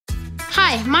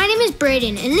Hi, my name is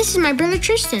Brayden, and this is my brother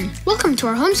Tristan. Welcome to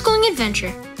our homeschooling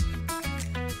adventure.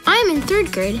 I am in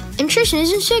 3rd grade, and Tristan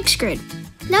is in 6th grade.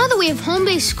 Now that we have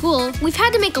home-based school, we've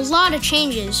had to make a lot of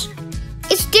changes.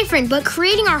 It's different, but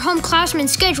creating our home classroom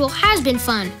schedule has been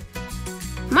fun.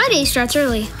 My day starts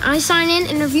early. I sign in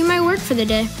and review my work for the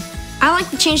day. I like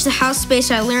to change the house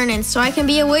space I learn in so I can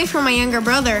be away from my younger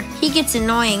brother. He gets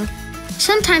annoying.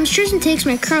 Sometimes Tristan takes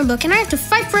my Chromebook and I have to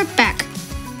fight for it back.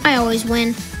 I always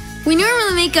win. We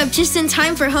normally make up just in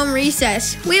time for home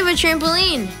recess. We have a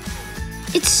trampoline.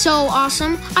 It's so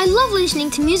awesome. I love listening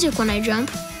to music when I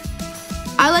jump.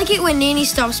 I like it when Nanny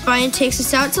stops by and takes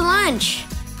us out to lunch.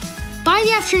 By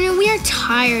the afternoon, we are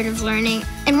tired of learning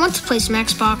and want to play some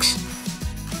Xbox.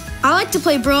 I like to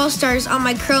play Brawl Stars on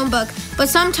my Chromebook, but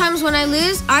sometimes when I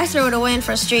lose, I throw it away in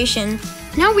frustration.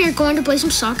 Now we are going to play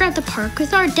some soccer at the park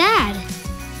with our dad.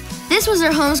 This was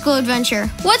our homeschool adventure.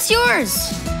 What's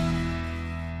yours?